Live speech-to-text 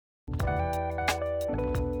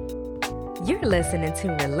You're listening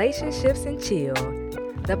to Relationships and Chill,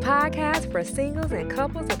 the podcast for singles and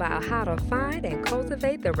couples about how to find and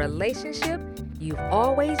cultivate the relationship you've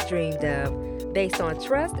always dreamed of, based on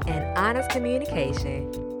trust and honest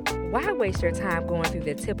communication. Why waste your time going through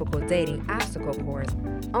the typical dating obstacle course,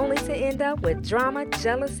 only to end up with drama,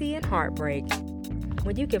 jealousy, and heartbreak,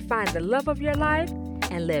 when you can find the love of your life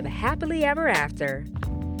and live happily ever after?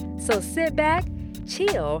 So sit back,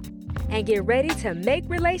 chill, and get ready to make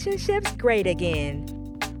relationships great again.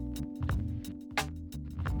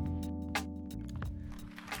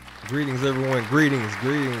 Greetings, everyone. Greetings.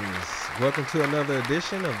 Welcome to another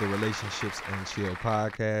edition of the Relationships and Chill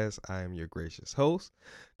podcast. I am your gracious host,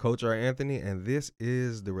 Coach R. Anthony, and this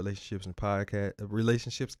is the Relationships and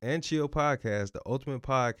Chill podcast, the ultimate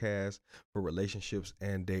podcast for relationships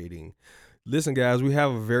and dating. Listen, guys, we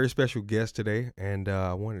have a very special guest today, and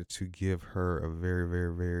I wanted to give her a very,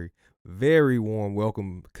 very, very, very warm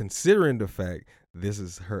welcome, considering the fact this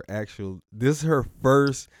is her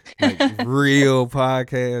first real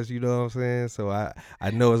podcast, you know what I'm saying? So I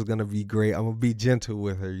know it's gonna be great. I'm gonna be gentle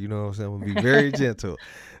with her, you know what I'm saying? I'm gonna be very gentle.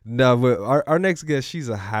 No, but our next guest, she's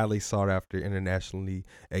a highly sought after, internationally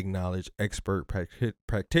acknowledged expert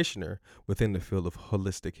practitioner within the field of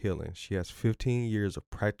holistic healing. She has 15 years of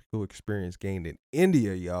practical experience gained in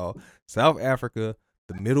India, y'all, South Africa,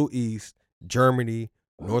 the Middle East, Germany,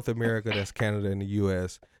 North America, that's Canada and the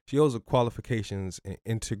US. She holds qualifications in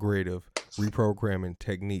integrative reprogramming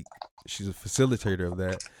technique. She's a facilitator of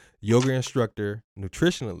that, yoga instructor,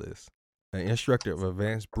 nutritionalist, an instructor of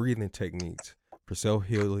advanced breathing techniques for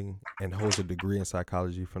self-healing, and holds a degree in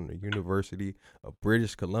psychology from the University of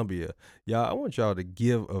British Columbia. Y'all, I want y'all to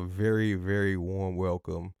give a very, very warm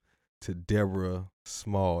welcome to Deborah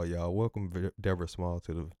Small. Y'all, welcome Deborah Small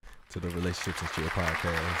to the Relationships and Chill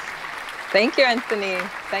podcast. Thank you, Anthony.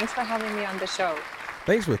 Thanks for having me on the show.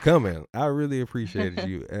 Thanks for coming. I really appreciated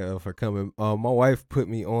you for coming. My wife put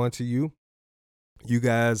me on to you. You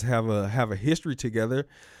guys have a history together.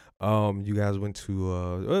 You guys went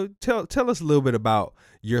to tell us a little bit about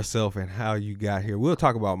yourself and how you got here. We'll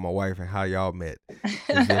talk about my wife and how y'all met.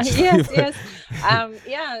 Yes.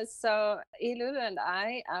 So Ilulu and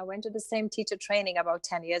I went to the same teacher training about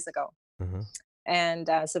 10 years ago. Uh-huh. And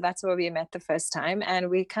so that's where we met the first time, and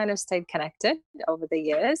we kind of stayed connected over the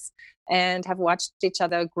years and have watched each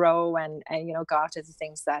other grow and go after the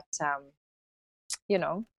things that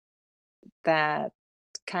that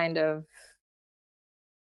kind of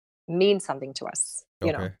mean something to us,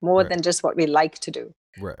 more than just what we like to do.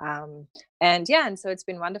 Right. And so it's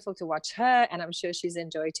been wonderful to watch her, and I'm sure she's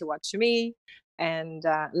enjoyed to watch me, and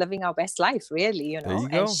living our best life, really, There you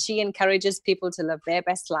and go. she encourages people to live their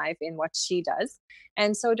best life in what she does,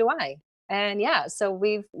 and so do I. And so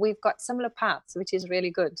we've got similar paths, which is really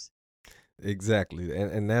good. Exactly.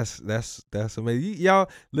 And that's amazing. Y'all,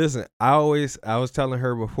 listen, I was telling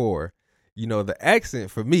her before, the accent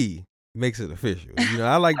for me makes it official.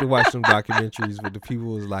 I like to watch some documentaries where the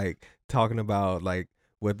people is like talking about like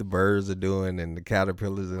what the birds are doing and the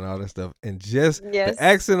caterpillars and all that stuff, and just the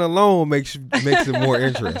accent alone makes it more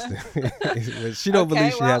interesting. She don't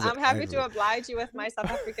believe she has. I'm happy to oblige you with my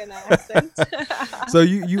South African accent. So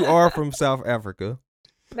you are from South Africa?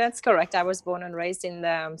 That's correct. I was born and raised in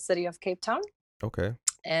the city of Cape Town. Okay.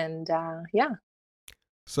 And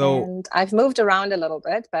So and I've moved around a little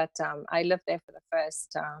bit, but I lived there for the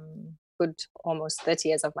first good almost 30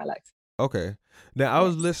 years of my life. Okay. Now I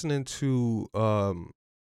was listening to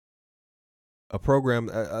a program,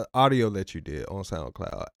 audio that you did on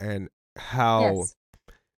SoundCloud, and how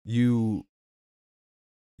you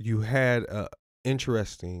had a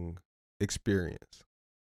interesting experience.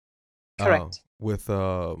 Correct. With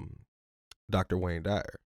Dr. Wayne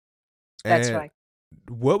Dyer. That's right.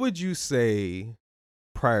 What would you say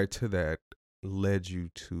prior to that led you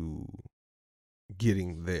to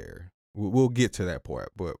getting there? We'll get to that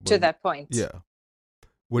part, but to that point. Yeah.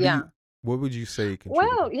 What would you say?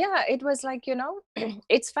 Well, it was like,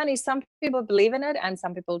 it's funny. Some people believe in it and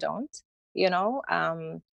some people don't,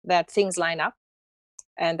 that things line up,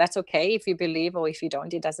 and that's okay. If you believe or if you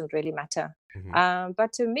don't, it doesn't really matter. Mm-hmm.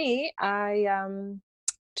 But to me, I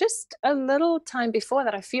just a little time before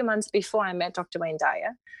that, a few months before I met Dr. Wayne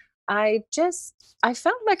Dyer, I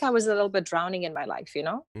felt like I was a little bit drowning in my life,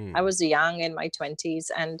 I was young in my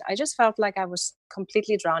 20s, and I just felt like I was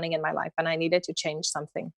completely drowning in my life and I needed to change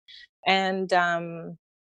something. And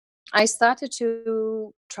I started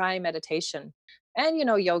to try meditation and,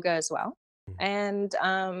 yoga as well.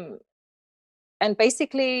 Mm-hmm. And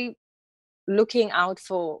basically looking out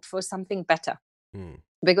for something better.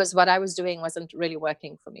 Because what I was doing wasn't really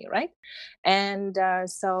working for me, right? And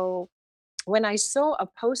so when I saw a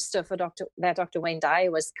poster for Dr. Wayne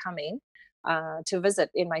Dyer was coming to visit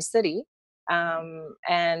in my city,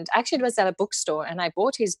 and actually it was at a bookstore, and I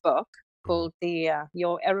bought his book Mhm. called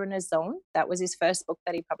Your Erroneous Zone. That was his first book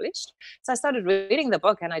that he published. So I started reading the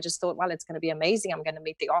book, and I just thought, well, it's going to be amazing. I'm going to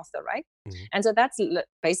meet the author, right? Mhm. And so that's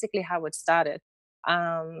basically how it started.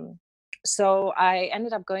 Um, so I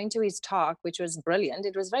ended up going to his talk, which was brilliant.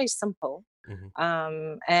 It was very simple,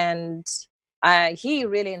 Mhm. and he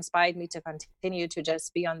really inspired me to continue to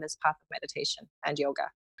just be on this path of meditation and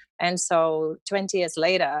yoga. And so 20 years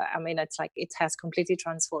later, I mean, it's like it has completely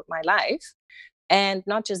transformed my life. And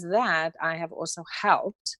not just that, I have also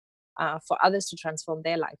helped for others to transform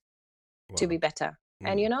their life to be Wow. better.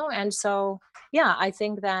 And, Mm. and so, yeah, I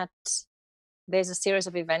think that there's a series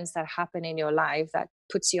of events that happen in your life that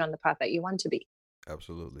puts you on the path that you want to be,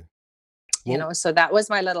 Absolutely. Well, so that was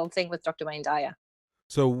my little thing with Dr. Wayne Dyer.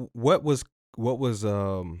 so what was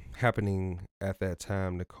happening at that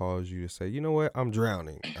time to cause you to say, you know what, I'm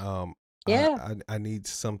drowning. Yeah. I need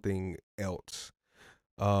something else.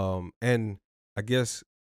 And I guess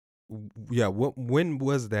yeah, when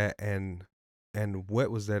was that, and what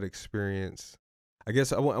was that experience? I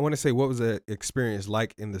guess I want to say, what was that experience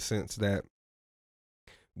like, in the sense that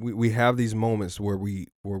we have these moments where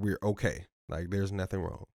we're okay, like there's nothing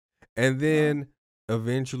wrong, and Yeah. then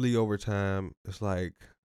eventually over time it's like,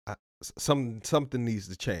 something needs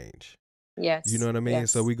to change. You know Yes. what I mean?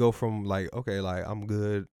 So Yes. we go from like, okay, like I'm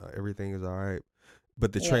good, everything is all right,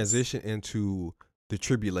 but the Yes. transition into the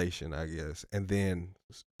tribulation, I guess, and then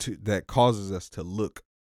that causes us to look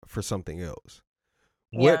for something else.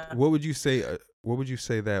 What Yeah. what would you say? What would you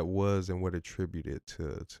say that was, and what attributed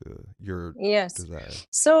to your Yes. desire?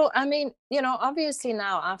 So, I mean, obviously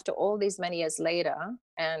now, after all these many years later,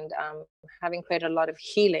 and having created a lot of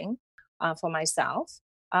healing for myself,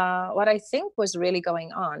 what I think was really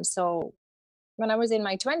going on. So, when I was in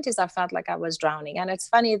my 20s, I felt like I was drowning. And it's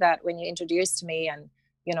funny that when you introduced me, and,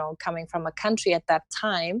 coming from a country at that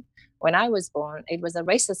time, when I was born, it was a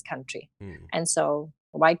racist country. Mm, And so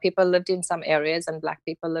white people lived in some areas and black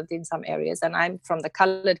people lived in some areas. And I'm from the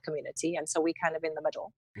colored community. And so we kind of in the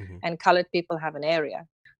middle. mm-hmm, And colored people have an area.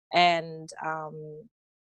 And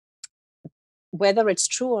whether it's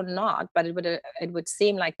true or not, but it would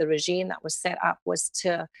seem like the regime that was set up was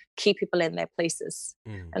to keep people in their places.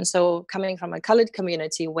 mm, And so, coming from a colored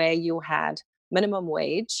community where you had minimum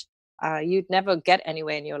wage, you'd never get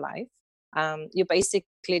anywhere in your life. You're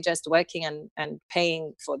basically just working and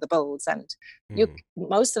paying for the bills, and mm,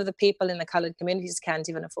 most of the people in the colored communities can't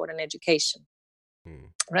even afford an education, mm,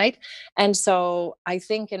 right? And so I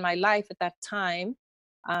think in my life at that time,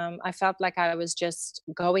 I felt like I was just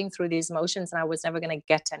going through these motions and I was never going to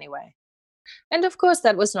get anywhere. And of course,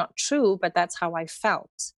 that was not true, but that's how I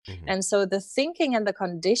felt. mm-hmm. And so the thinking and the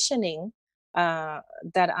conditioning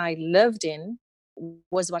that I lived in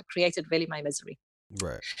was what created really my misery.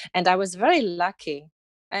 Right, And I was very lucky.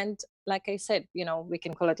 And like I said, we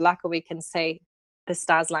can call it luck, or we can say the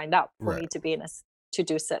stars lined up for right. me to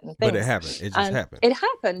do certain But it things. happened. It just And happened. it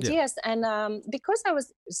happened, Yeah. yes. And because I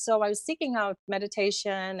was seeking out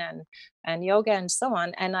meditation and yoga and so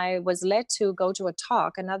on, and I was led to go to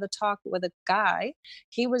another talk with a guy.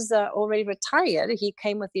 He was already retired. He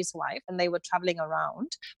came with his wife, and they were traveling around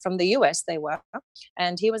from the US. They were,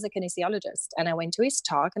 and he was a kinesiologist. And I went to his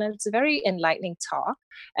talk, and it was a very enlightening talk.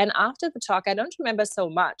 And after the talk, I don't remember so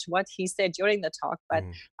much what he said during the talk, but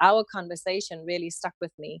Mm-hmm. our conversation really stuck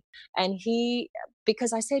with me. And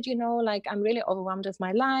because I said, like, I'm really overwhelmed with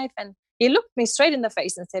my life. And he looked me straight in the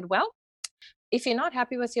face and said, well, if you're not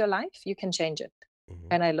happy with your life, you can change it. Mm-hmm.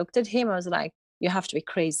 And I looked at him, I was like, you have to be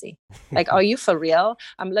crazy. Like, are you for real?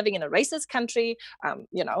 I'm living in a racist country. I'm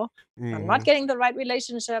Mm-hmm. not getting the right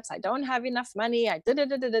relationships. I don't have enough money.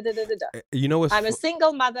 You know what's I'm a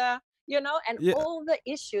single mother, and yeah. all the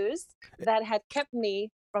issues that had kept me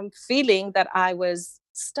from feeling that I was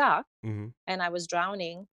stuck Mm-hmm. and I was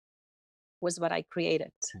drowning was what I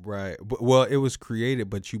created. Right. Well, it was created,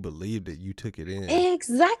 but you believed it. You took it in.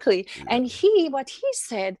 Exactly. Yeah. And what he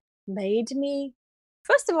said made me,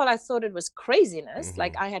 first of all, I thought it was craziness.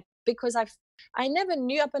 Like Mm-hmm. because I never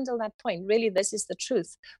knew up until that point, really, this is the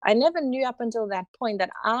truth. I never knew up until that point that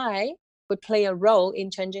I would play a role in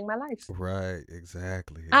changing my life. Right.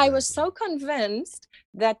 Exactly. I was Exactly. so convinced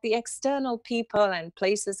that the external people and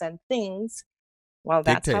places and things, well,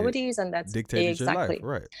 that's how Dictated. it is. And that's Dictated your life. exactly,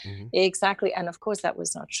 Right. Mm-hmm. exactly. And of course, that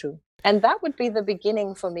was not true. And that would be the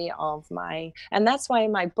beginning for me and that's why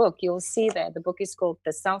in my book, you'll see there, the book is called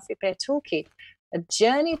The Self Repair Toolkit, a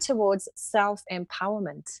journey towards self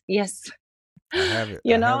empowerment. Yes. I have it. I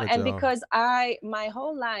have it, And y'all. because my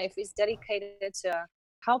whole life is dedicated to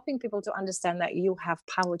helping people to understand that you have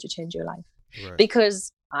power to change your life. Right.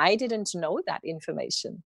 Because I didn't know that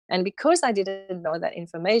information. And because I didn't know that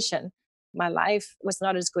information, my life was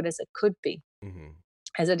not as good as it could be, Mm-hmm.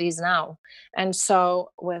 as it is now. And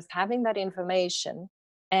so, with having that information,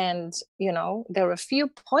 and there are a few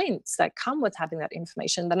points that come with having that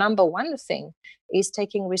information. The number one thing is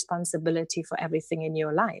taking responsibility for everything in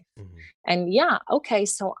your life. Mm-hmm. And okay,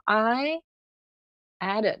 so I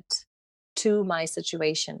added to my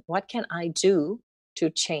situation. What can I do to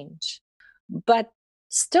change? But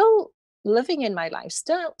still living in my life,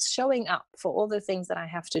 still showing up for all the things that I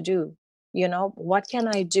have to do. What can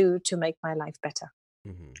I do to make my life better?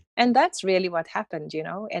 Mm-hmm. And that's really what happened.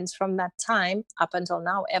 And from that time up until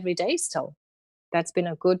now, every day still, that's been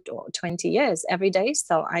a good 20 years. Every day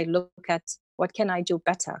still, I look at what can I do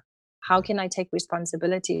better? How can I take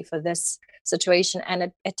responsibility for this situation?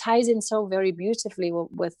 And it ties in so very beautifully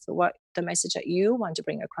with what the message that you want to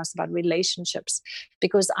bring across about relationships,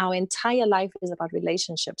 because our entire life is about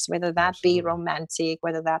relationships, whether that be Absolutely. romantic,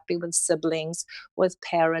 whether that be with siblings, with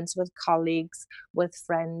parents, with colleagues, with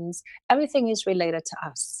friends. Everything is related to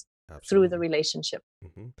us through the Absolutely. relationship.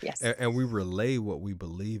 Mm-hmm. Yes. And we relay what we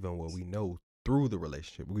believe and what we know through the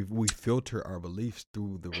relationship. We filter our beliefs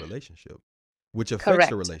through the relationship, which affects the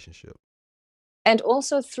Correct. relationship. And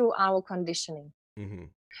also through our conditioning. Mm-hmm.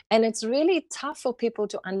 And it's really tough for people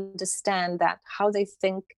to understand that how they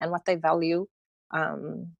think and what they value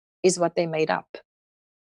is what they made up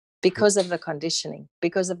because of the conditioning,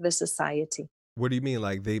 because of the society. What do you mean?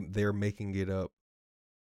 Like they're making it up?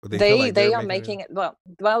 Or they feel They like they're are making making it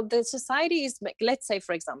well. The society is, let's say,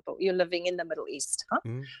 for example, you're living in the Middle East, huh?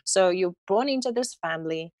 Mm-hmm. So you're born into this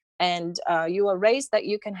family, and you are raised that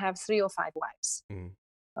you can have 3 or 5 wives. Mm-hmm.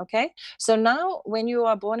 Okay. So now when you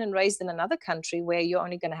are born and raised in another country where you're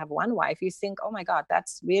only going to have one wife, you think, oh my God,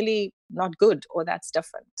 that's really not good, or that's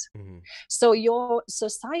different. Mm-hmm. So your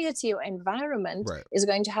society or environment Right. is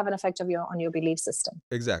going to have an effect on your belief system.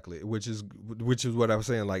 Exactly. Which is what I was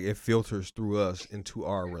saying. Like it filters through us into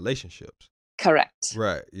our relationships. Correct.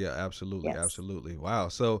 Right. Yeah. Absolutely. Yes. Absolutely. Wow.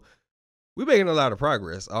 So we're making a lot of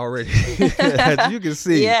progress already. As you can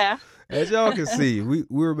see. Yeah. As y'all can see,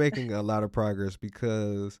 we're making a lot of progress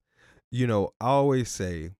because, I always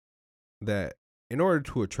say that in order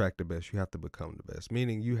to attract the best, you have to become the best.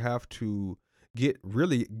 Meaning you have to get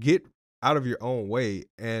out of your own way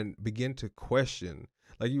and begin to question.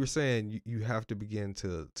 Like you were saying, you have to begin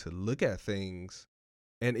to look at things.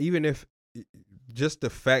 And even if just the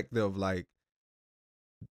fact of like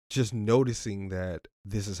just noticing that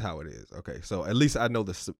this is how it is. Okay, so at least I know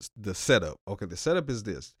the setup. Okay, the setup is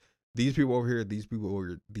this. These people over here, these people over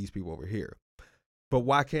here, these people over here. But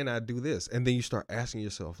why can't I do this? And then you start asking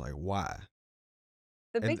yourself, like, why?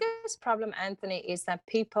 The biggest problem, Anthony, is that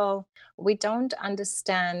we don't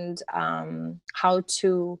understand how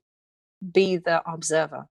to be the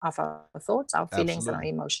observer of our thoughts, our feelings, and our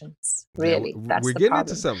emotions. Really, that's we're the getting problem.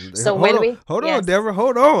 into something. So hold on, Deborah,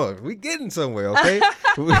 hold on. We're getting somewhere, okay?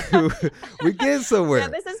 We're getting somewhere. Yeah,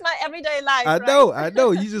 this is my everyday life. I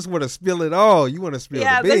know. You just want to spill it all. You want to spill the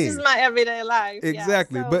beans. Yeah, this is my everyday life.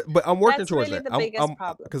 Exactly. Yeah, so but I'm working towards really that. The biggest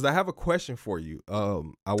problem. Because I have a question for you.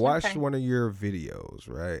 I watched one of your videos,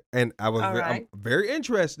 right? And I'm very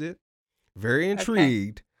interested, very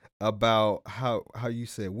intrigued about how you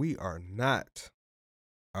said we are not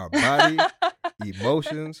our body,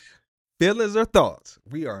 emotions, feelings, or thoughts.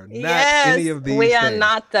 We are not any of these we are things.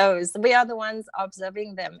 not those. We are the ones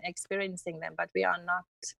observing them, experiencing them, but we are not.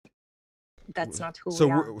 That's not who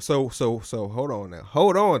we are. So hold on now.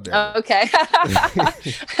 Hold on, Deborah. Okay.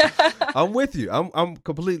 I'm with you. I'm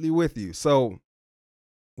completely with you. So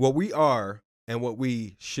what we are and what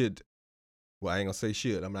we should, well, I ain't gonna say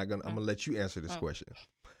should. I'm gonna let you answer this question.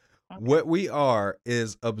 Okay. What we are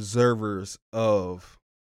is observers of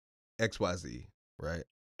XYZ, right?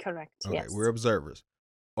 Correct. Okay, yes. We're observers.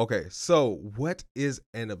 Okay, so what is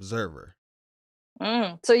an observer?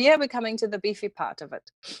 So we're coming to the beefy part of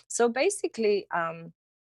it. So basically,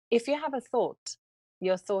 if you have a thought,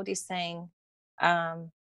 your thought is saying,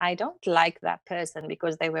 I don't like that person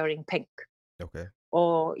because they're wearing pink. Okay.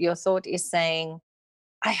 Or your thought is saying,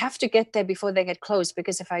 I have to get there before they get closed,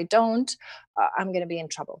 because if I don't, I'm going to be in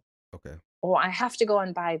trouble. Okay. Or I have to go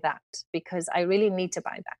and buy that because I really need to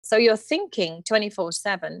buy that. So you're thinking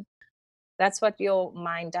 24/7. That's what your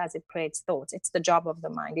mind does. It creates thoughts. It's the job of the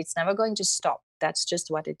mind. It's never going to stop. That's just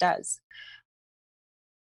what it does.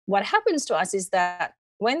 What happens to us is that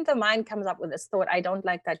when the mind comes up with this thought, I don't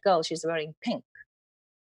like that girl, she's wearing pink,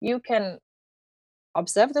 you can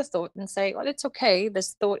observe the thought and say, well, it's okay,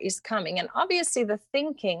 this thought is coming. And obviously the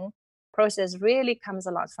thinking process really comes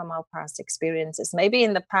a lot from our past experiences. Maybe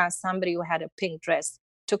in the past, somebody who had a pink dress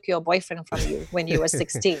took your boyfriend from you when you were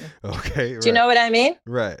 16. Okay. Do you know what I mean?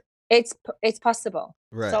 Right. It's possible.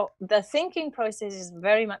 Right. So the thinking process is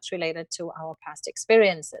very much related to our past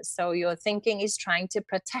experiences. So your thinking is trying to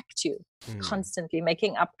protect you, constantly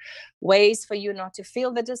making up ways for you not to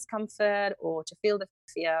feel the discomfort or to feel the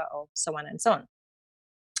fear, or so on and so on.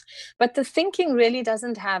 But the thinking really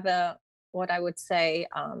doesn't have what I would say,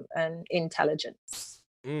 an intelligence.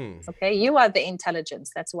 Okay, you are the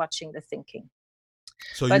intelligence that's watching the thinking.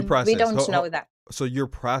 So but we don't know that. So you're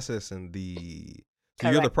processing So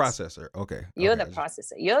Correct. you're the processor. Okay. You're the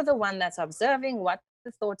processor. You're the one that's observing what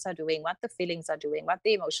the thoughts are doing, what the feelings are doing, what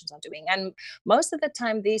the emotions are doing. And most of the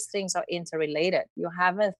time, these things are interrelated. You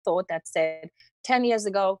have a thought that said, 10 years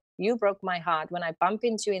ago, you broke my heart. When I bump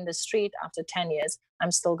into you in the street after 10 years,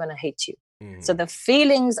 I'm still going to hate you. So the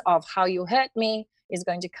feelings of how you hurt me is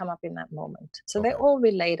going to come up in that moment. So they're all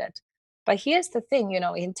related. But here's the thing,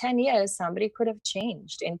 in 10 years, somebody could have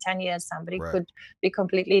changed. In 10 years, somebody could be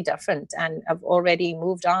completely different and have already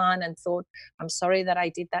moved on and thought, I'm sorry that I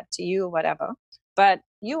did that to you, whatever. But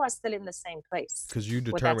you are still in the same place. Because you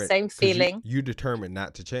determined, with that same feeling. You determined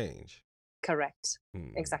not to change. Correct.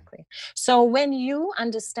 Exactly. So when you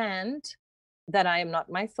understand that I am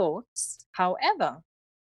not my thoughts, however,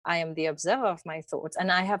 I am the observer of my thoughts,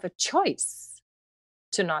 and I have a choice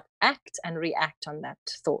to not act and react on that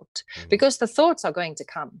thought, because the thoughts are going to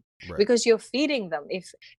come, because you're feeding them.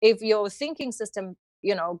 If your thinking system,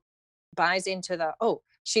 buys into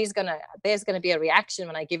there's gonna be a reaction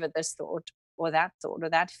when I give it this thought or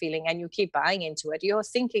that feeling, and you keep buying into it, your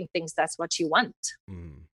thinking thinks that's what you want.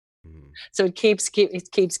 So it keeps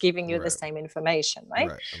giving you the same information,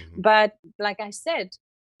 right? But like I said,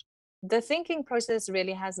 the thinking process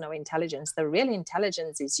really has no intelligence. The real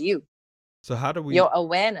intelligence is you. So how do we? Your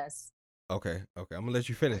awareness. Okay. I'm gonna let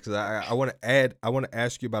you finish, because I want to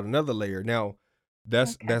ask you about another layer. Now,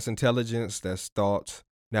 that's intelligence, that's thoughts.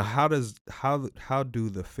 Now, how do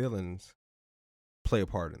the feelings play a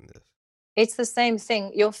part in this? It's the same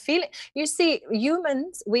thing. Your feeling. You see,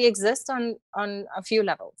 humans, we exist on a few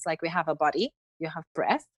levels. Like we have a body, you have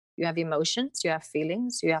breath, you have emotions, you have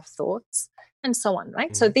feelings, you have thoughts, and so on,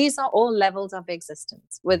 right? So these are all levels of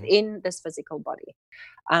existence within this physical body.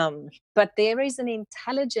 But there is an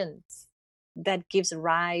intelligence that gives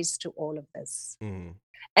rise to all of this.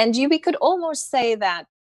 And we could almost say that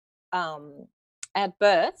at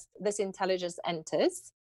birth, this intelligence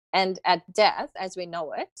enters, and at death, as we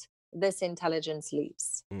know it, this intelligence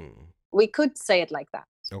leaves. We could say it like that.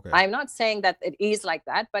 Okay. I'm not saying that it is like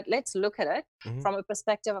that, but let's look at it from a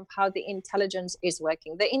perspective of how the intelligence is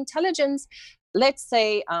working. The intelligence, let's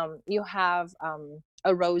say you have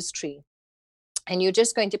a rose tree and you're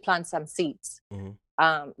just going to plant some seeds.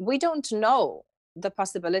 We don't know the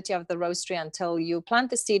possibility of the rose tree until you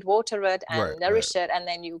plant the seed, water it, and nourish it, and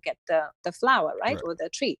then you get the flower, right? Or the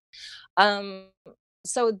tree.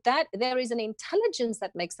 So that there is an intelligence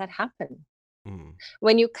that makes that happen.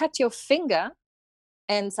 When you cut your finger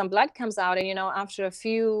and some blood comes out, and after a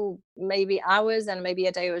few maybe hours and maybe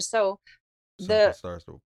a day or so,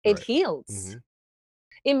 it heals.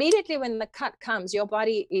 Immediately when the cut comes, your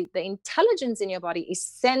body, the intelligence in your body is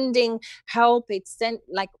sending help.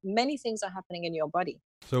 Like many things are happening in your body.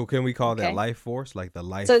 So can we call that life force? Like the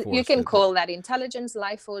life force? So you can call that intelligence,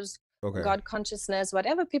 life force, God consciousness,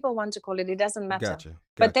 whatever people want to call it. It doesn't matter. Gotcha.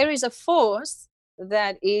 But there is a force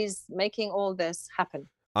that is making all this happen.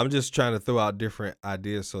 I'm just trying to throw out different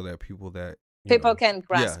ideas so that people can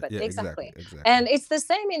grasp it. Exactly. And it's the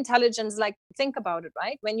same intelligence. Like, think about it,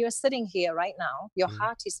 right? When you're sitting here right now, your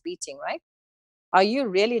heart is beating, right? Are you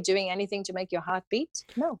really doing anything to make your heart beat?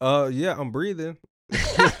 No. Yeah, I'm breathing.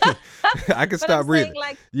 I can stop breathing.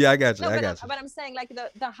 I got you. But I'm saying, like,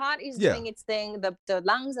 the heart is doing its thing. The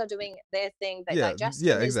lungs are doing their thing. The digestion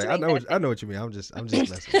is exactly. doing I know what you mean. I'm just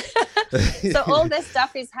messing. So all this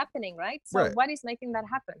stuff is happening, right? So what is making that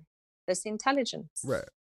happen? This intelligence. Right.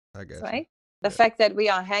 I guess. Right. The fact that we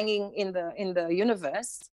are hanging in the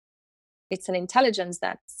universe, it's an intelligence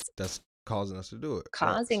that's causing us to do it.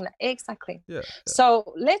 Exactly. Yeah.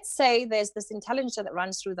 So let's say there's this intelligence that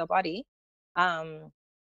runs through the body,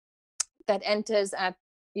 that enters at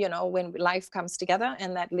when life comes together,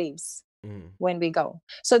 and that leaves when we go.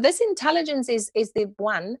 So this intelligence is the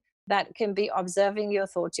one that can be observing your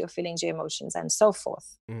thoughts, your feelings, your emotions, and so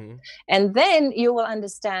forth. And then you will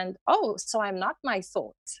understand, so I'm not my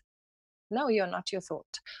thought. No, you're not your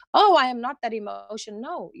thought. Oh, I am not that emotion.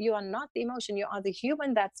 No, you are not the emotion. You are the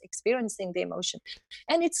human that's experiencing the emotion.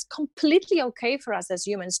 And it's completely okay for us as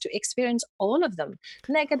humans to experience all of them,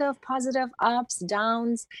 negative, positive, ups,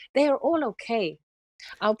 downs. They are all okay.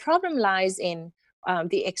 Our problem lies in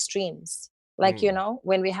the extremes. Like,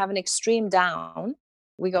 when we have an extreme down,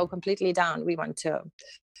 we go completely down. We want to,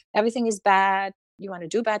 everything is bad. You want to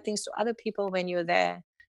do bad things to other people when you're there.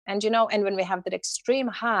 And, and when we have that extreme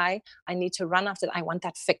high, I need to run after it. I want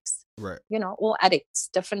that fix. Right. All addicts,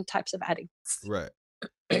 different types of addicts. Right.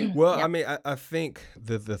 Well, Yeah. I mean, I think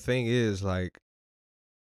the thing is, like,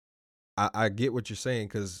 I get what you're saying,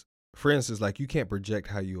 because, for instance, like, you can't project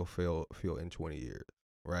how you'll feel in 20 years,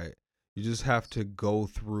 right? You just have to go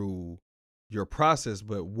through your process,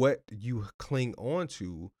 but what you cling on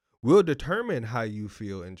to will determine how you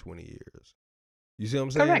feel in 20 years. You see what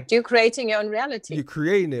I'm saying? Correct. You're creating your own reality. You're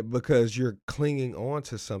creating it because you're clinging on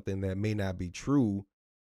to something that may not be true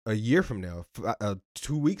a year from now,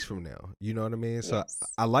 2 weeks from now. You know what I mean? So Yes.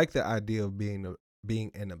 I like the idea of being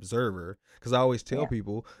an observer, because I always tell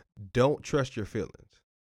people, don't trust your feelings.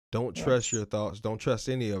 Don't trust your thoughts. Don't trust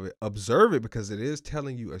any of it. Observe it, because it is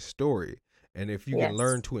telling you a story. And if you can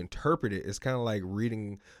learn to interpret it, it's kind of like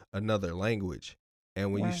reading another language.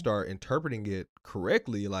 And when you start interpreting it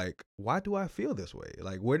correctly, like, why do I feel this way?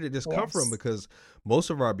 Like, where did this come from? Because most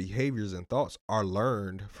of our behaviors and thoughts are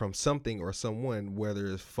learned from something or someone, whether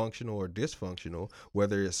it's functional or dysfunctional,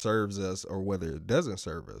 whether it serves us or whether it doesn't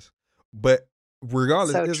serve us. But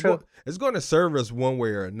regardless, it's going to serve us one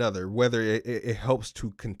way or another, whether it helps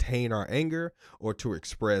to contain our anger or to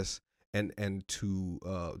express and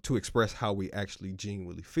to express how we actually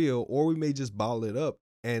genuinely feel, or we may just bottle it up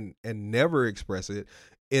and never express it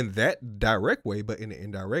in that direct way, but in an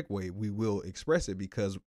indirect way, we will express it,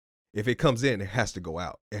 because if it comes in, it has to go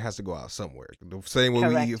out. It has to go out somewhere. The same way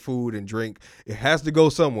we eat food and drink, it has to go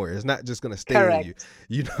somewhere. It's not just going to stay in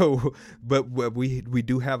you, but we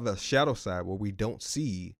do have a shadow side where we don't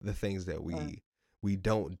see the things that we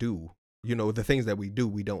don't do. The things that we do,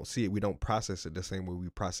 we don't see it. We don't process it the same way we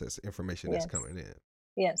process information that's coming in.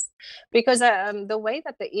 Yes, because the way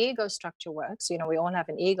that the ego structure works, we all have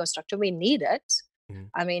an ego structure. We need it. Mm-hmm.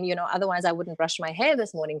 I mean, otherwise I wouldn't brush my hair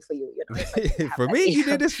this morning for you. For me, you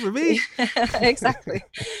did this for me. Exactly.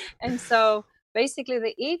 And so basically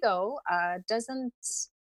the ego doesn't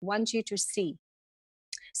want you to see.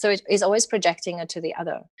 So it is always projecting it to the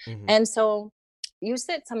other. Mm-hmm. And so you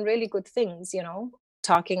said some really good things,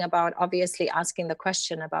 talking about, obviously asking the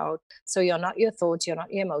question about, so you're not your thoughts, you're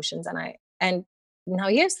not your emotions. And now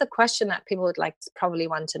here's the question that people would probably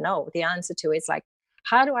want to know. The answer to is like,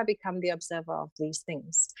 how do I become the observer of these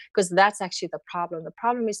things? Because that's actually the problem. The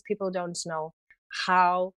problem is people don't know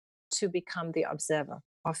how to become the observer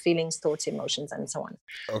of feelings, thoughts, emotions, and so on.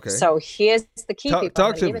 Okay. So here's the key, people.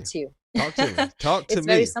 I'm going to give it to you. Talk to me. Talk to me. It's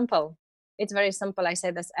very simple. It's very simple. I say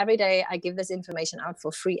this every day. I give this information out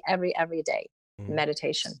for free every day. Mm-hmm.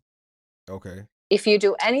 Meditation. Okay. If you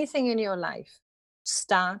do anything in your life,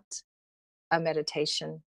 start a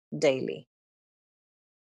meditation daily.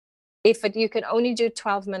 If you can only do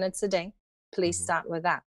 12 minutes a day, please start with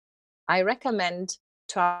that. I recommend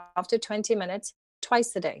 12 to 20 minutes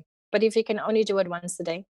twice a day. But if you can only do it once a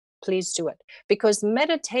day, please do it. Because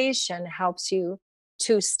meditation helps you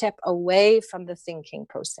to step away from the thinking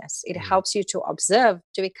process. It helps you to observe,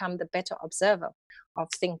 to become the better observer of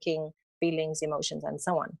thinking, feelings, emotions, and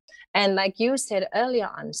so on. And like you said earlier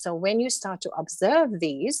on, so when you start to observe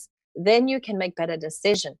these, then you can make better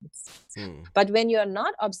decisions. But when you're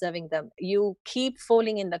not observing them, you keep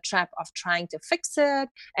falling in the trap of trying to fix it.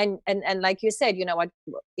 And like you said, what,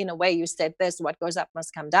 in a way you said this, what goes up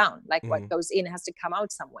must come down. Like what goes in has to come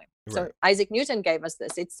out somewhere. Right. So Isaac Newton gave us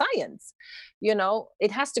this. It's science.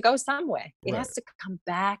 It has to go somewhere. It has to come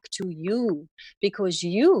back to you, because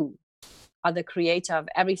you are the creator of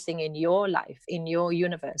everything in your life, in your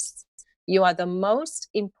universe. You are the most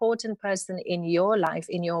important person in your life,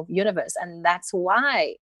 in your universe. And that's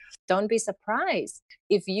why, don't be surprised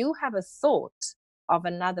if you have a thought of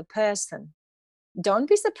another person. Don't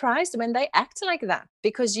be surprised when they act like that,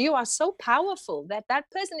 because you are so powerful that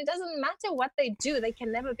person, it doesn't matter what they do, they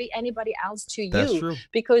can never be anybody else to That's you. True.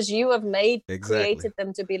 Because you have created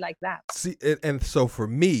them to be like that. See, and so for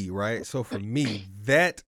me, right? So for me,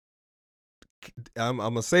 that I'm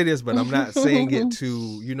gonna say this, but I'm not saying it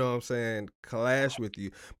to, clash with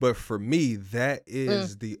you. But for me, that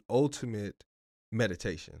is the ultimate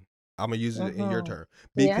meditation. I'm gonna use it in your term,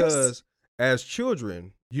 because as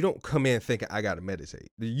children, you don't come in thinking I gotta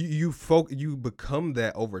meditate. You become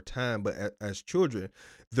that over time. But as children,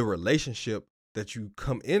 the relationship that you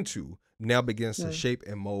come into now begins to shape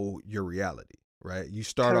and mold your reality, right? You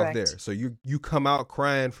start Correct. off there. So you come out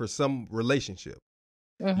crying for some relationship.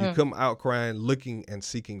 Mm-hmm. You come out crying, looking and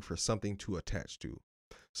seeking for something to attach to.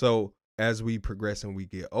 So as we progress and we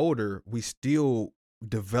get older, we still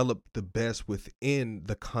develop the best within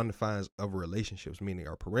the confines of relationships, meaning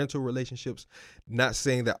our parental relationships. Not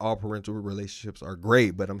saying that all parental relationships are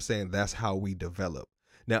great, but I'm saying that's how we develop.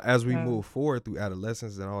 Now, as we move forward through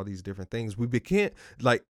adolescence and all these different things, we begin,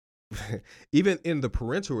 like, even in the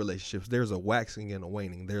parental relationships, there's a waxing and a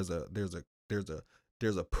waning. There's a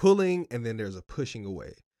pulling, and then there's a pushing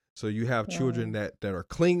away. So you have children that are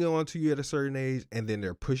clinging on to you at a certain age, and then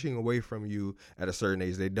they're pushing away from you at a certain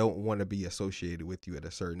age. They don't want to be associated with you at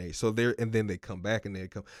a certain age. So and then they come back and they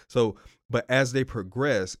come. So, but as they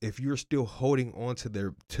progress, if you're still holding on to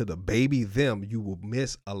the baby them, you will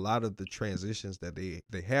miss a lot of the transitions that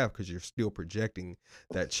they have, because you're still projecting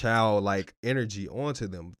that childlike energy onto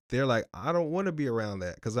them. They're like, I don't want to be around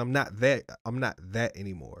that because I'm not that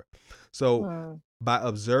anymore. So by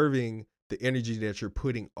observing the energy that you're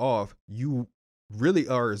putting off, you really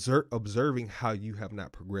are observing how you have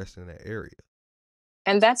not progressed in that area.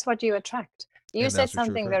 And that's what you attract. You said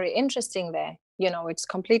something very interesting there. You know, it's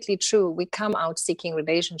completely true. We come out seeking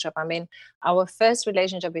relationship. I mean, our first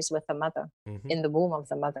relationship is with the mother, in the womb of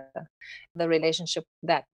the mother, the relationship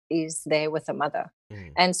that is there with the mother.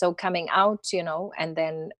 And so coming out, you know, and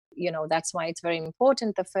then, you know, that's why it's very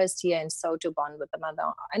important the first year and so to bond with the mother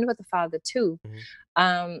and with the father too,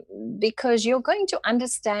 because you're going to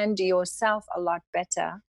understand yourself a lot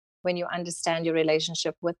better when you understand your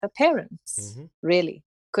relationship with the parents, really,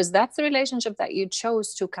 because that's the relationship that you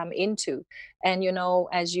chose to come into. And, you know,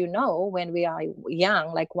 as you know, when we are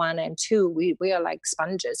young, like 1 and 2, we are like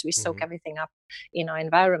sponges. We soak everything up in our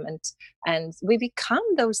environment, and we become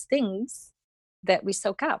those things that we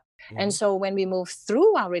soak up. And so when we move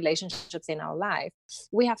through our relationships in our life,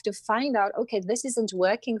 we have to find out, okay, this isn't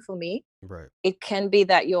working for me. Right. It can be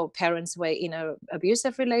that your parents were in an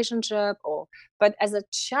abusive relationship, but as a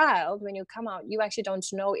child, when you come out, you actually don't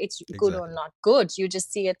know it's good or not good. You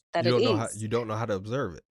just see it that it is. You don't know how to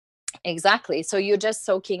observe it. Exactly. So you're just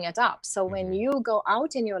soaking it up. So when you go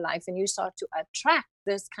out in your life and you start to attract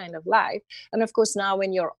this kind of life, and of course now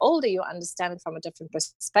when you're older, you understand it from a different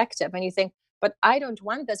perspective, and you think, but I don't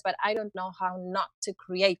want this, but I don't know how not to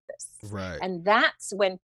create this. Right. And that's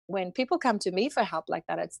when people come to me for help like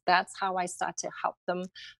that, that's how I start to help them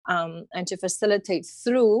and to facilitate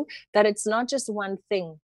through that. It's not just one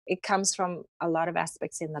thing. It comes from a lot of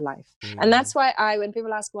aspects in the life. And that's why when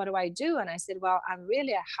people ask, what do I do? And I said, well, I'm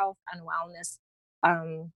really a health and wellness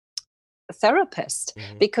therapist,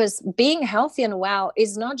 because being healthy and well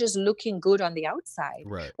is not just looking good on the outside.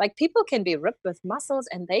 Right. Like people can be ripped with muscles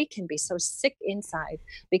and they can be so sick inside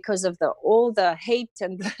because of all the hate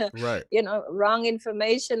and the, you know, wrong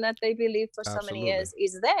information that they believe for so many years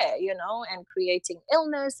is there, you know, and creating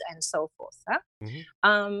illness and so forth.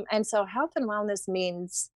 And so health and wellness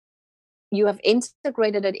means you have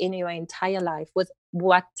integrated it in your entire life with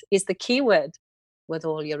what is the key word, with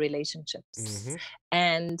all your relationships.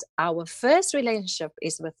 And our first relationship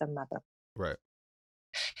is with the mother. Right.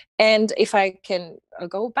 And if I can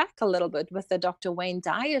go back a little bit with the Dr. Wayne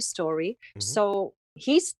Dyer story. So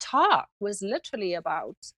his talk was literally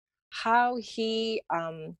about how he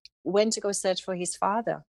went to go search for his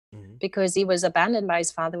father, because he was abandoned by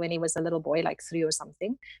his father when he was a little boy, like 3 or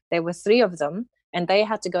something. There were 3 of them. And they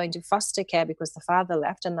had to go into foster care because the father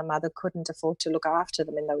left and the mother couldn't afford to look after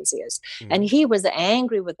them in those years. And he was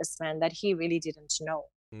angry with this man that he really didn't know.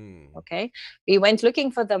 Okay. He went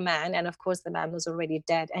looking for the man. And of course, the man was already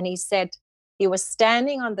dead. And he said he was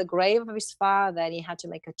standing on the grave of his father and he had to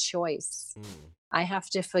make a choice. I have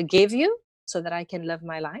to forgive you so that I can live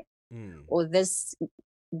my life, or this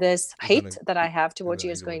hate that I have towards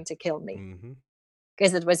you is going to kill me.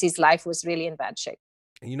 Because his life was really in bad shape.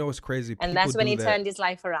 You know what's crazy? And that's when he turned his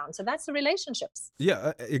life around. So that's the relationships.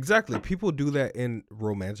 Yeah, exactly. People do that in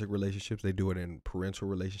romantic relationships. They do it in parental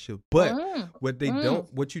relationships. But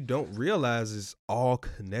what you don't realize is all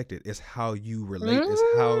connected. It's how you relate.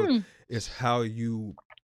 It's how you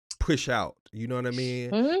push out. You know what I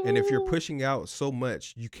mean? And if you're pushing out so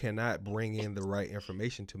much, you cannot bring in the right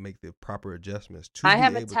information to make the proper adjustments. I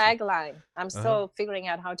have a tagline. I'm still figuring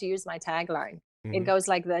out how to use my tagline. It goes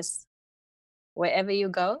like this. Wherever you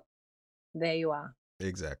go, there you are.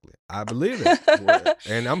 Exactly. I believe it.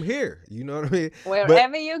 And I'm here. You know what I mean?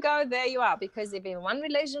 Wherever you go, there you are. Because if in one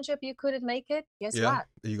relationship you couldn't make it, guess what?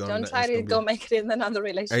 Don't try to go make it in another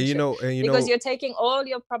relationship. And because you're taking all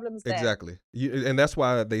your problems there. Exactly. And that's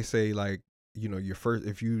why they say, like, you know,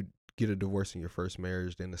 if you get a divorce in your first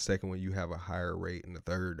marriage, then the second one you have a higher rate, and the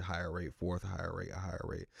third higher rate, fourth higher rate, a higher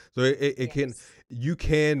rate. So it can, Yes. you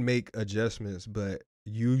can make adjustments, but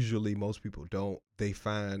usually most people don't. They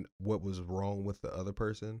find what was wrong with the other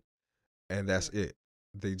person, and that's Mm. it.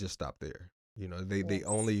 They just stop there. They Yes.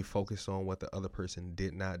 only focus on what the other person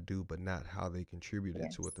did not do, but not how they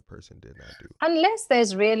contributed to what Yes. the person did not do. Unless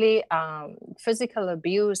there's really physical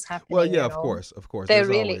abuse Well, happening, yeah, of course, there there's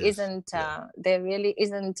really always, isn't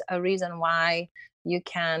yeah, a reason why you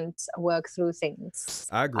can't work through things.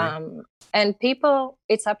 I agree. And people,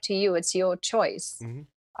 it's up to you. It's your choice.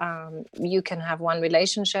 Hmm. You can have one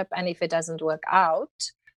relationship, and if it doesn't work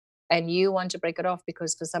out, and you want to break it off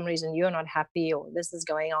because for some reason you're not happy or this is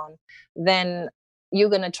going on, then you're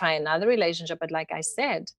going to try another relationship. But like I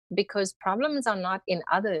said, because problems are not in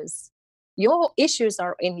others, your issues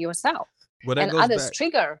are in yourself, Well, that and goes others back.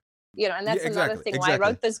 trigger, and Yeah, that's another exactly, thing why I exactly.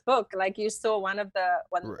 wrote this book. Like you saw, one of Right.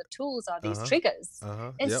 the tools are these Uh-huh. triggers.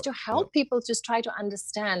 Uh-huh. It's Yep. to Yep. help people just try to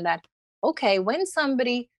understand that, okay, when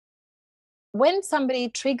somebody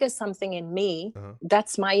triggers something in me, Uh-huh.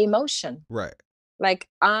 that's my emotion. Right. Like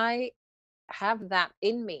I have that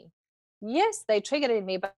in me. Yes, they triggered it in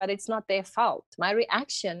me, but it's not their fault. My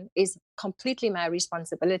reaction is completely my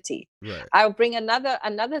responsibility. Right. I'll bring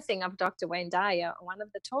another thing of Dr. Wayne Dyer. One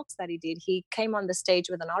of the talks that he did, he came on the stage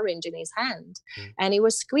with an orange in his hand, Mm. and he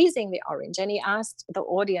was squeezing the orange, and he asked the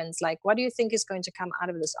audience, like, what do you think is going to come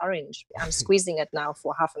out of this orange? I'm squeezing it now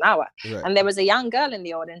for half an hour. Right. And there was a young girl in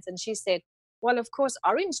the audience, and she said, well, of course,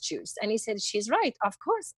 orange juice. And he said, she's right, of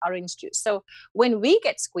course, orange juice. So when we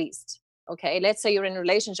get squeezed, okay, let's say you're in a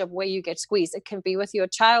relationship where you get squeezed. It can be with your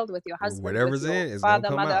child, with your husband, with Whatever's your in is gonna father,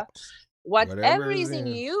 come mother. out. Whatever Whatever is is in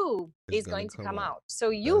in you is is gonna going to come come out. out.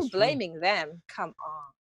 So That's you true. blaming them, come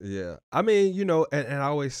on. Yeah. I mean, and I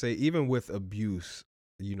always say, even with abuse,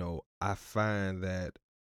 I find that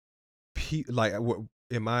like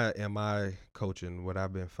in my coaching, what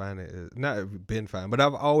I've been finding is not been finding, but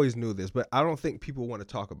I've always knew this, but I don't think people want to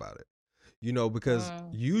talk about it. Because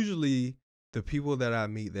usually the people that I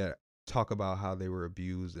meet that talk about how they were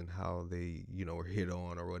abused and how they, were hit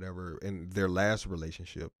on or whatever in their last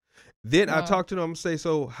relationship, then I talk to them and say,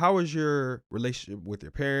 so how was your relationship with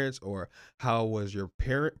your parents, or how was your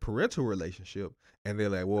parental relationship? And they're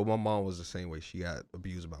like, well, my mom was the same way. She got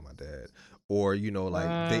abused by my dad. Or, like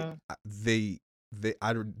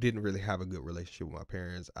I didn't really have a good relationship with my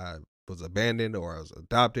parents. I was abandoned, or I was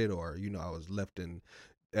adopted, or, I was left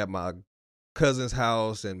at my cousin's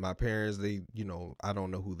house, and my parents, they, I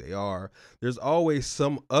don't know who they are. There's always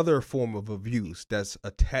some other form of abuse that's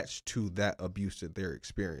attached to that abuse that they're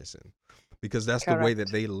experiencing, because that's the way that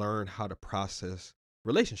Correct. they learn how to process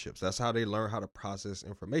relationships. That's how they learn how to process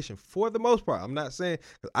information, for the most part. I'm not saying,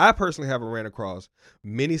 because I personally haven't ran across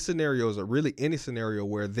many scenarios, or really any scenario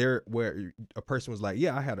where a person was like,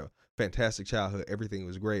 yeah, I had a fantastic childhood, everything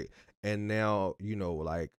was great, and now,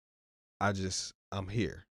 like, I'm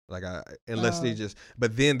here. Like, unless they just,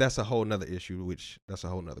 but then that's a whole nother issue, which that's a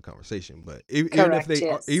whole nother conversation. But Correct,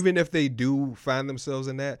 yes. even if they do find themselves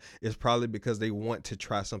in that, it's probably because they want to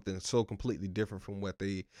try something so completely different from what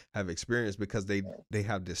they have experienced, because they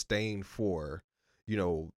have disdain for,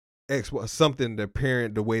 something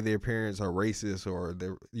the way their parents are racist, or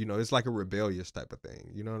they're, it's like a rebellious type of thing.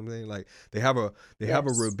 You know what I'm saying? Like they have a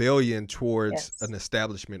rebellion towards an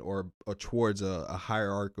establishment, or towards a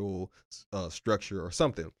hierarchical structure or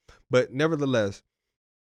something. But nevertheless,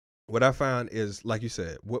 what I found is, like you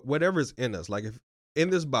said, whatever's in us, like if in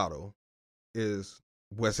this bottle is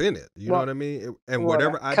what's in it, you know what I mean? And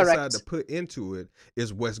whatever I decide to put into it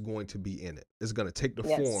is what's going to be in it. It's going to take the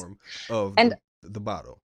form of the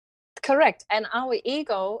bottle. Correct. And our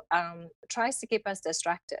ego tries to keep us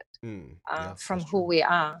distracted from who we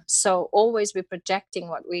are. So always we're projecting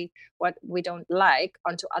what we don't like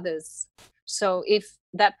onto others. So if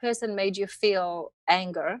that person made you feel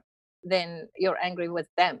anger, then you're angry with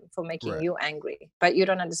them for making you angry. But you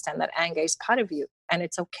don't understand that anger is part of you, and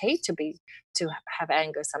it's okay to have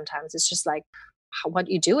anger sometimes. It's just like what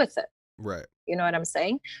you do with it. Right. You know what I'm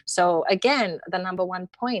saying? So again, the number one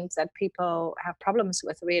point that people have problems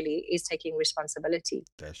with really is taking responsibility.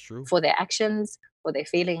 That's true. For their actions, for their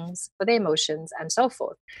feelings, for their emotions, and so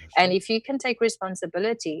forth. And if you can take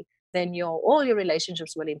responsibility, then all your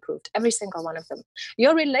relationships will improve. Every single one of them.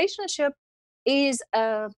 Your relationship is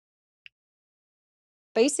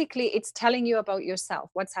basically, it's telling you about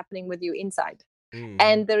yourself, what's happening with you inside.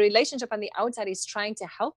 And the relationship on the outside is trying to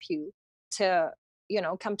help you to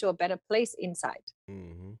come to a better place inside,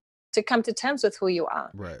 to come to terms with who you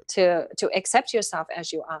are, to accept yourself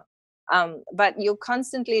as you are. But you're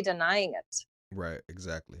constantly denying it. Right.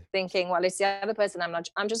 Exactly. thinking, well, it's the other person.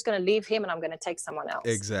 I'm just going to leave him and I'm going to take someone else.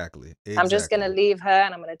 Exactly. I'm just going to leave her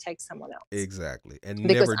and I'm going to take someone else. Exactly. And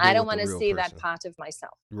because never I deal don't with want the to real see person. that part of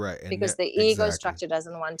myself. Right. And Because the ego exactly. structure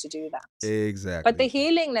doesn't want to do that. Exactly. But the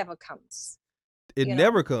healing never comes. It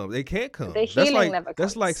never comes. It can't come. The healing never comes.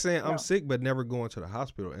 That's like saying I'm No. sick, but never going to the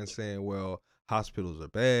hospital and saying, well, hospitals are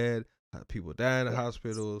bad. People die in the Yes.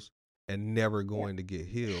 hospitals, and never going to get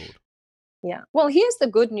healed. Yeah. Well, here's the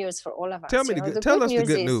good news for all of us. Tell me you know, tell us the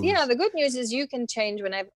good news. Yeah, the good news is you can change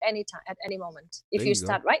whenever, anytime, at any moment. If There you you go.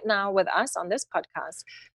 start right now with us on this podcast,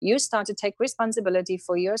 you start to take responsibility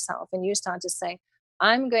for yourself and you start to say,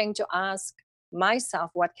 I'm going to ask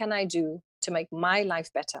myself, what can I do to make my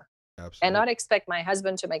life better? Absolutely. And not expect my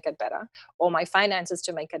husband to make it better, or my finances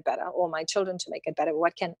to make it better, or my children to make it better.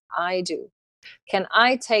 What can I do? Can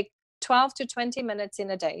I take 12 to 20 minutes in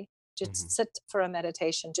a day, just sit for a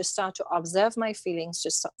meditation, just start to observe my feelings,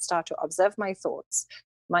 just start to observe my thoughts,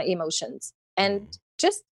 my emotions, and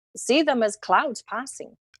just see them as clouds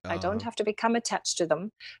passing. I don't have to become attached to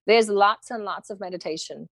them. There's lots and lots of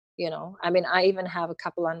meditation. I mean, I even have a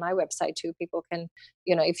couple on my website too. People can,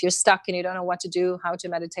 if you're stuck and you don't know what to do, how to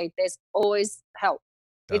meditate, there's always help.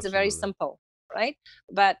 It's very Absolutely. simple, right?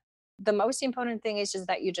 But the most important thing is just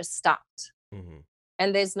that you just start.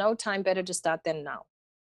 And there's no time better to start than now.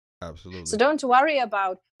 Absolutely. So don't worry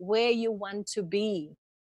about where you want to be.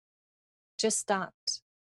 Just start.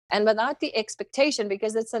 And without the expectation,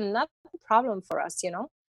 because it's another problem for us,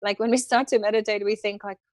 like when we start to meditate, we think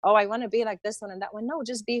like, oh, I want to be like this one and that one. No,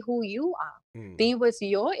 just be who you are. Be with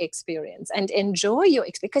your experience and enjoy your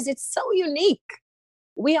experience, because it's so unique.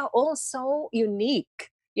 We are all so unique,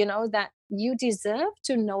 that you deserve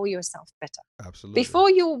to know yourself better. Absolutely. Before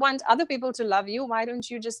you want other people to love you, why don't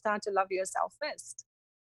you just start to love yourself first?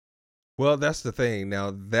 Well, that's the thing.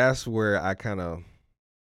 Now, that's where I kind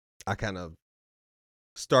of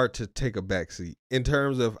start to take a backseat in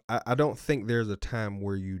terms of I don't think there's a time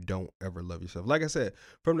where you don't ever love yourself. Like I said,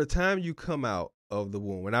 from the time you come out of the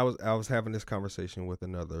womb, when I was having this conversation with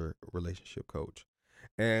another relationship coach,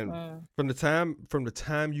 and from the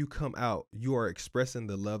time you come out, you are expressing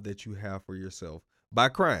the love that you have for yourself by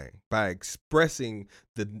crying, by expressing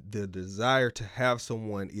the desire to have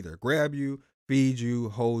someone either grab you, feed you,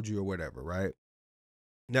 hold you, or whatever, right?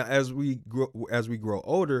 Now, as we grow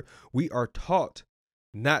older, we are taught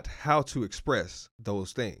not how to express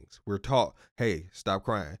those things. We're taught, hey, stop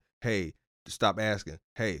crying. Hey, stop asking.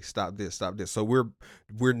 Hey, stop this, stop this. So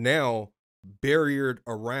we're now barriered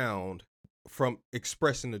around from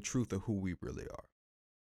expressing the truth of who we really are.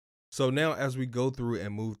 So now as we go through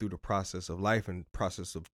and move through the process of life and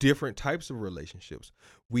process of different types of relationships,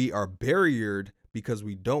 we are barriered because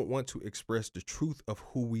we don't want to express the truth of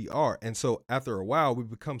who we are. And so after a while, we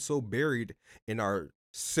become so buried in our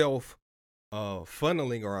self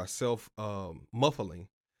funneling or our self muffling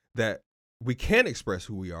that we can't express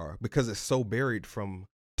who we are because it's so buried from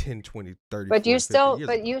 10, 20, 30, but 40, you 50 still years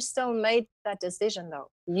but ago. you still made that decision, though.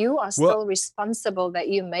 You are still responsible that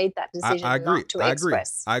you made that decision. I agree. Not to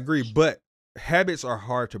express. I agree. But habits are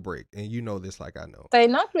hard to break, and you know this like I know.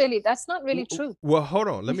 That's not really true. Well, hold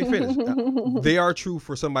on, let me finish. They are true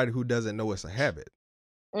for somebody who doesn't know it's a habit.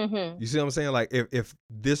 You see what I'm saying? Like if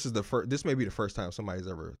this is this may be the first time somebody's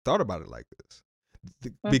ever thought about it like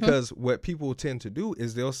this. Because what people tend to do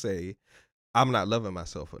is they'll say, I'm not loving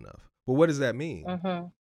myself enough. Well, what does that mean?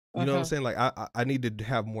 You know what I'm saying? Like I need to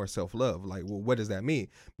have more self-love. Like, well, what does that mean?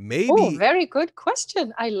 Maybe. Oh, very good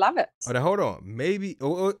question. I love it. Oh, now, hold on. Maybe.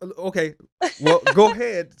 Okay. Well, go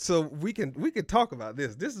ahead. So we can talk about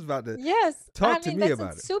this. This is about to talk to me about it.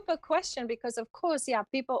 That's a super question because, of course,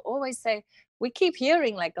 people always say, we keep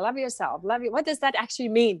hearing like, love yourself, love you. What does that actually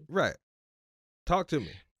mean? Right. Talk to me.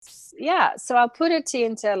 Yeah. So I'll put it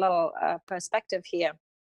into a little perspective here.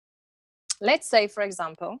 Let's say, for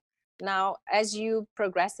example, now, as you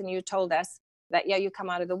progress and you told us that, you come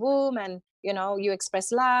out of the womb and, you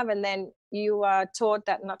express love, and then you are taught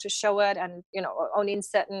that not to show it and, only in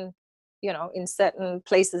certain, in certain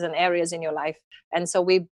places and areas in your life. And so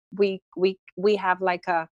we have like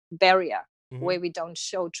a barrier where we don't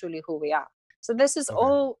show truly who we are. So this is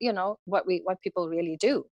all, what people really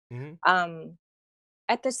do.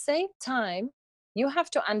 At the same time, you have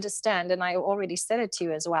to understand, and I already said it to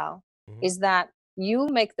you as well, is that you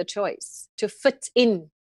make the choice to fit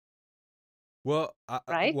in. Well,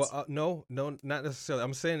 right? No, not necessarily.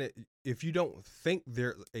 I'm saying that if you don't think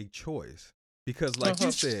there's a choice, because like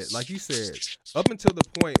you said, up until the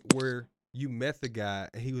point where you met the guy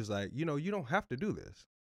and he was like, you don't have to do this.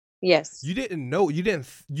 Yes. You didn't know.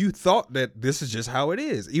 You thought that this is just how it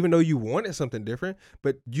is, even though you wanted something different,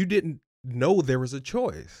 but you didn't know there was a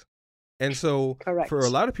choice. And so for a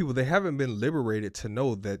Correct. lot of people, they haven't been liberated to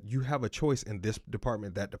know that you have a choice in this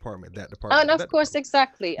department, that department, that And department, of that course, department.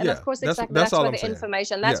 exactly. And of Yeah, course, exactly. that's That's all where I'm the saying.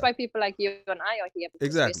 information, that's Yeah, why people like you and I are here, because we're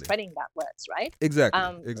exactly, spreading that words, right? exactly,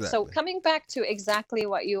 So exactly. coming back to exactly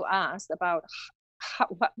what you asked about,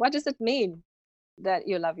 what does it mean that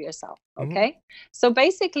you love yourself? Hmm. Okay. So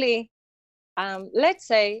basically, let's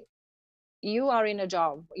say you are in a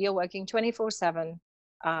job, you're working 24/7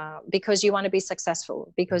 because you want to be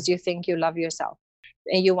successful, because Hmm. you think you love yourself,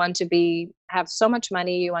 and you want to have so much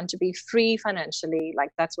money, you want to be free financially.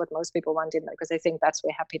 Like that's what most people want in there, because they think that's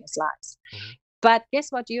where happiness lies. Hmm. But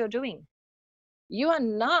guess what you're doing? You are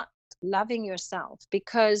not loving yourself,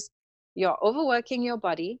 because you're overworking your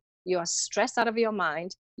body, you're stressed out of your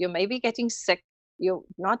mind, you may be getting sick, you're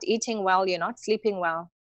not eating well, you're not sleeping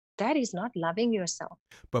well. That is not loving yourself.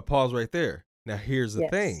 But pause right there. Now, here's the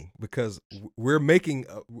Yes. thing, because we're making,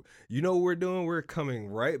 you know what we're doing? We're coming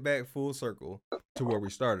right back full circle to where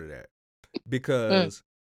we started at, Mm. because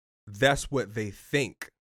that's what they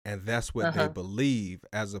think and that's what they Uh-huh. believe,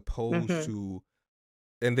 as opposed Mm-hmm. to,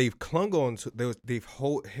 and they've clung on to they've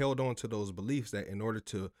held on to those beliefs that in order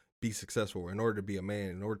to be successful, in order to be a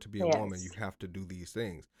man, in order to be a woman, you Yes. have to do these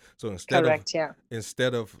things. So Correct. Yeah.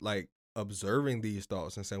 instead of like observing these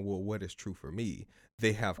thoughts and saying, well, what is true for me,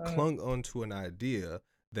 they have Mm. clung onto an idea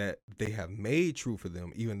that they have made true for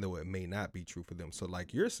them, even though it may not be true for them. So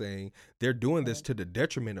like you're saying, they're doing this Mm. to the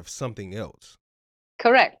detriment of something else.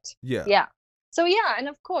 Correct. Yeah, Yeah. So yeah, and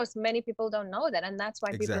of course, many people don't know that, and that's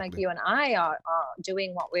why people like exactly. you and I are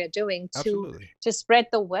doing what we're doing Absolutely. to spread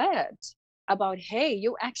the word about, hey,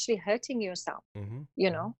 you're actually hurting yourself. Mm-hmm. You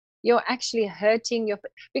Mm-hmm. know, you're actually hurting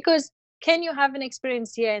because can you have an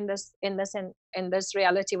experience here in this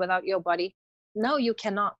reality without your body? No, you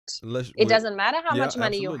cannot. Unless It doesn't matter how yeah, much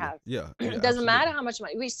money you absolutely. have. Yeah, yeah, It doesn't matter absolutely. how much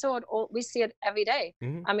money. We see it every day.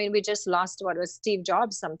 Mm-hmm. I mean, we just lost what was Steve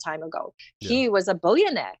Jobs some time ago. Yeah, He was a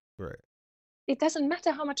billionaire. right. It doesn't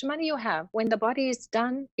matter how much money you have. When the body is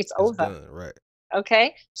done, it's It's over. done, right.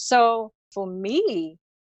 Okay. So for me,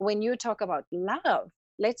 when you talk about love,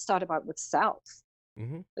 let's start about with self.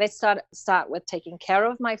 Mm-hmm. Let's start with taking care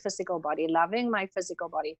of my physical body, loving my physical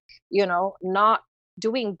body, not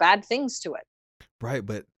doing bad things to it. Right,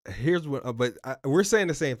 but here's what. We're saying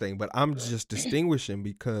the same thing, but I'm just distinguishing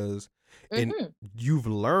because, in Mm-hmm. you've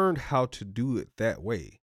learned how to do it that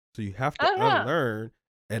way, so you have to Oh yeah. unlearn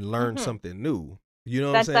and learn Mm-hmm. something new. You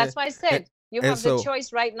know what I'm That's saying? why I And said you and have the so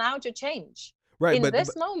choice right now to change. right, In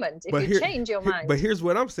this moment, if but you here, change your but mind. here's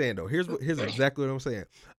what I'm saying though. Here's exactly what I'm saying.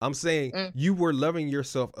 I'm saying Mm. you were loving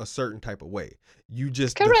yourself a certain type of way. You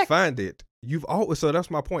just Correct. defined it. You've always, so that's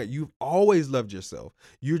my point. You've always loved yourself.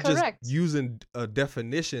 You're just Correct. using a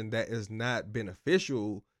definition that is not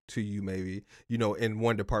beneficial to you, maybe, in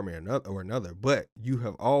one department or another. But you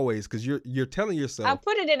have always, because you're telling I'll yourself.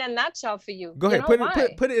 put it in a nutshell for you. Go You ahead, know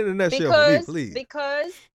why? put it in a nutshell for me, please.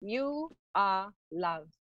 Because you are love.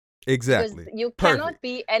 Because Exactly. you Perfect. cannot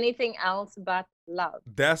be anything else but love.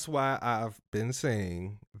 That's why I've been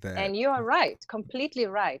saying that. And you are right, completely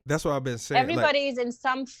right. That's what I've been saying. Everybody is in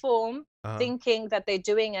some form Uh-huh. thinking that they're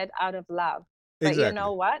doing it out of love. But you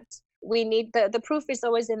know what? We need the proof is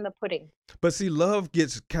always in the pudding. But see, love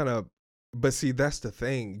gets kind of, but see, that's the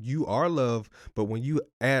thing. You are love, but when you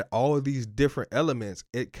add all of these different elements,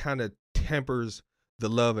 it kind of tempers the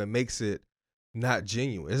love and makes it not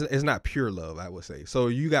genuine. It's not pure love, I would say. So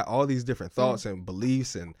you got all these different thoughts and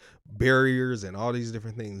beliefs and barriers and all these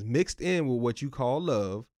different things mixed in with what you call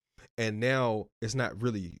love, and now it's not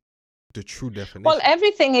really the true definition. Well,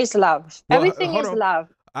 everything is love. Well, Everything is on. love.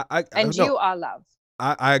 And no, you are love.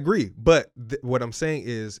 I agree, but what I'm saying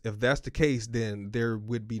is, if that's the case, then there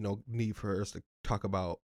would be no need for us to talk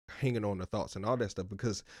about hanging on the thoughts and all that stuff,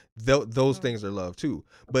 because those things are love too.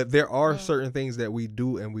 But there are certain things that we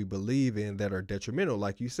do and we believe in that are detrimental.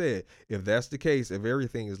 Like you said, if that's the case, if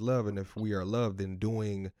everything is love and if we are love, then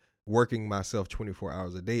working myself 24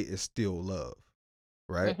 hours a day is still love,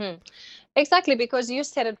 right? Mm-hmm. Exactly, because you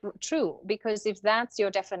said it true. Because if that's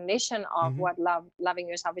your definition of what loving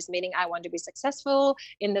yourself is, meaning I want to be successful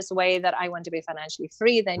in this way, that I want to be financially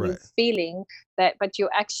free, then you're feeling that, but you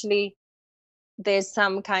actually, there's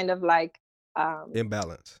some kind of like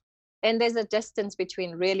imbalance, and there's a distance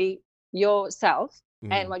between really yourself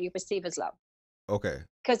and what you perceive as love. Okay.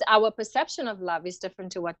 Because our perception of love is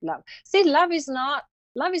different to what love. See, love is not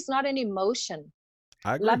an emotion.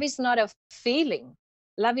 I agree. Love is not a feeling.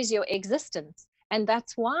 Love is your existence. And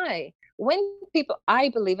that's why when people, I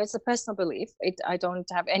believe, it's a personal belief, I don't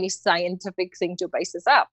have any scientific thing to base this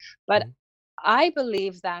up, but I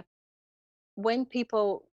believe that when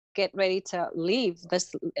people get ready to leave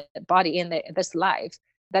this body in this life,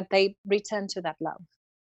 that they return to that love.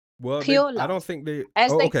 Well, Pure I don't love. think they.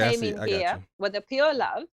 As Oh, they okay. I came see. in I got here you. with a pure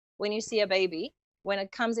love, when you see a baby, when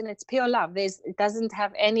it comes in, it's pure love. It doesn't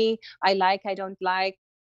have any I don't like,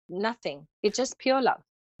 nothing. It's just pure love.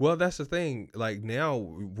 Well, that's the thing. Like now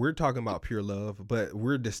we're talking about pure love, but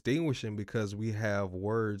we're distinguishing because we have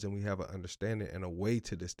words and we have an understanding and a way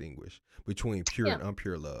to distinguish between pure Yeah. and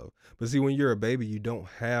impure love. But see, when you're a baby, you don't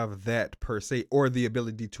have that per se or the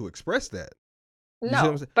ability to express that. You see what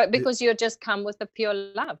I'm No, saying? but because you just come with the pure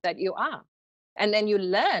love that you are. And then you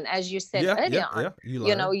learn, as you said earlier on, You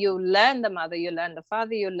you know, learn. you learn the mother, you learn the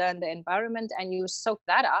father, you learn the environment, and you soak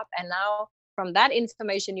that up. And now from that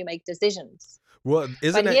information, you make decisions. Well,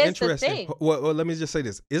 isn't But that here's the interesting? thing. Well, let me just say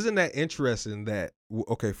this. Isn't that interesting that,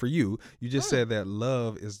 okay, for you just Mm. said that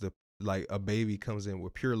love is like a baby comes in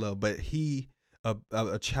with pure love, but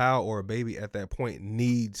a child or a baby at that point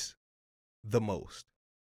needs the most.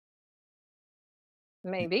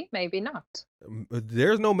 Maybe not.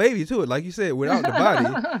 There's no maybe to it. Like you said, without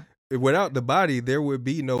the body, there would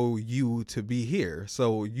be no you to be here.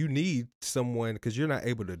 So you need someone because you're not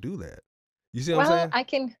able to do that. You see what I'm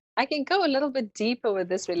saying? I can go a little bit deeper with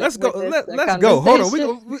this. Let's go. With this Let's go. Hold on.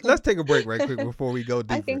 conversation. Let's take a break right quick before we go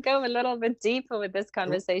deeper. I can go a little bit deeper with this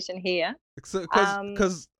conversation here.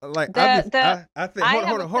 Because like I I think hold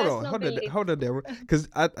on, Deborah, because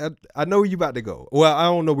I know where you about to go. Well, I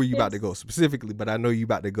don't know where you about to go specifically, but I know you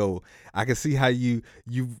about to go. I can see how you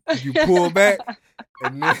pull back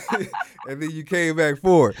and then you came back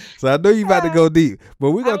forward. So I know you about to go deep,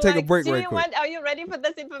 but we're gonna take a break right quick. Are you ready for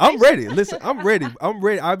this information? I'm ready. Listen, I'm ready.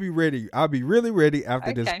 I'll be ready. I'll be really ready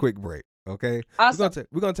after this Okay. quick break. Okay, Awesome.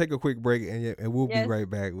 we're gonna take a quick break and we'll be Yes. right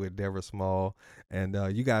back with Deborah Small, and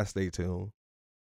you guys stay tuned.